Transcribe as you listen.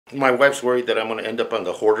My wife's worried that I'm going to end up on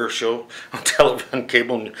the Hoarders show on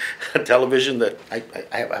cable television. That I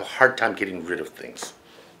have a hard time getting rid of things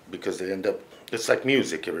because they end up. It's like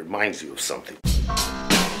music; it reminds you of something.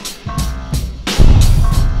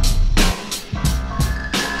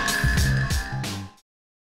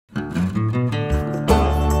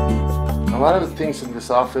 A lot of the things in this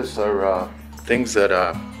office are things that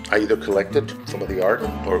I either collected, some of the art,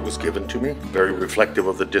 or it was given to me. Very reflective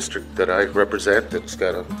of the district that I represent. It's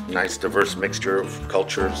got a nice diverse mixture of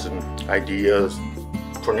cultures and ideas.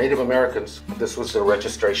 For Native Americans, this was their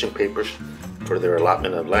registration papers for their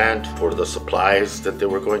allotment of land, for the supplies that they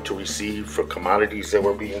were going to receive, for commodities that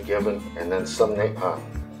were being given. And then some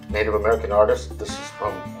Native American artists, this is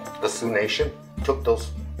from the Sioux Nation, took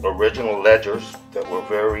those original ledgers that were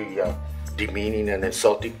very demeaning and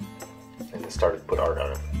insulting, and they started to put art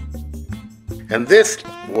on it. And this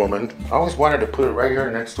woman, I always wanted to put it right here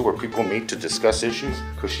next to where people meet to discuss issues,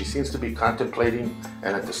 because she seems to be contemplating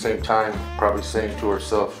and at the same time probably saying to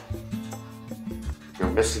herself, you're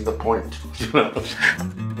missing the point.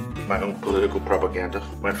 My own political propaganda.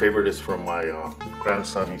 My favorite is from my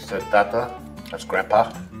grandson. He said, Tata, that's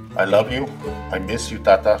Grandpa, I love you. I miss you,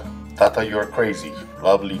 Tata. Tata, you're crazy.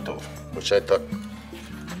 Love, Lito. Which I thought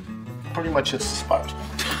pretty much hits the spot.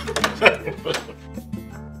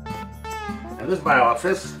 And this is my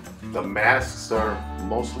office. The masks are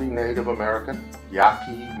mostly Native American.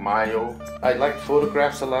 Yaqui, Mayo. I like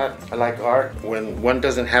photographs a lot. I like art. When one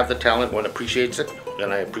doesn't have the talent, one appreciates it,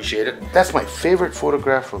 and I appreciate it. That's my favorite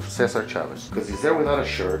photograph of Cesar Chavez, because he's there without a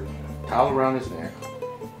shirt, towel around his neck,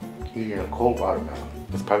 eating a cold watermelon.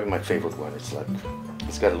 It's probably my favorite one. It's like,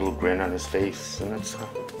 he's got a little grin on his face, and it's, I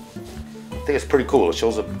think it's pretty cool. It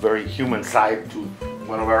shows a very human side to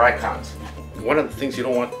one of our icons. One of the things you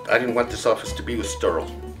don't want, I didn't want this office to be was sterile.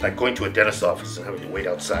 Like going to a dentist's office and having to wait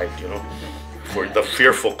outside, you know, for the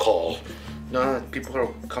fearful call. No, people are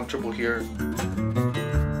comfortable here.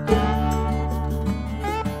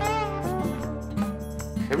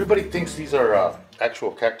 Everybody thinks these are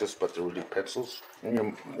actual cactus, but they're really pencils. You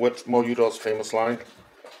know, what's Mo Udall's famous line?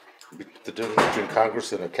 The difference between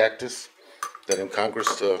Congress and a cactus, that in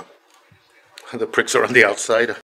Congress the pricks are on the outside.